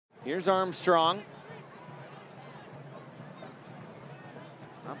Here's Armstrong.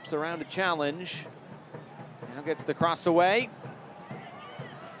 Ups around a challenge. Now gets the cross away.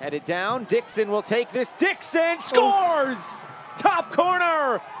 Headed down. Dixon will take this. Dixon scores! Top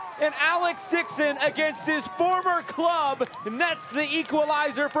corner! And Alex Dixon against his former club nets the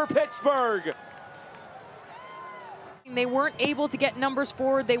equalizer for Pittsburgh. They weren't able to get numbers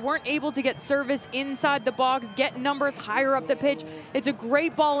forward. They weren't able to get service inside the box, get numbers higher up the pitch. It's a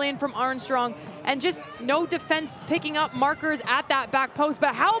great ball in from Armstrong, and just no defense picking up markers at that back post.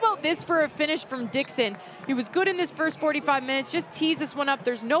 But how about this for a finish from Dixon? He was good in this first 45 minutes, just tease this one up.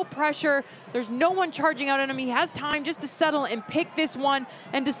 There's no pressure. There's no one charging out on him. He has time just to settle and pick this one,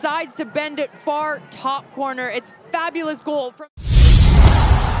 and decides to bend it far top corner. It's fabulous goal from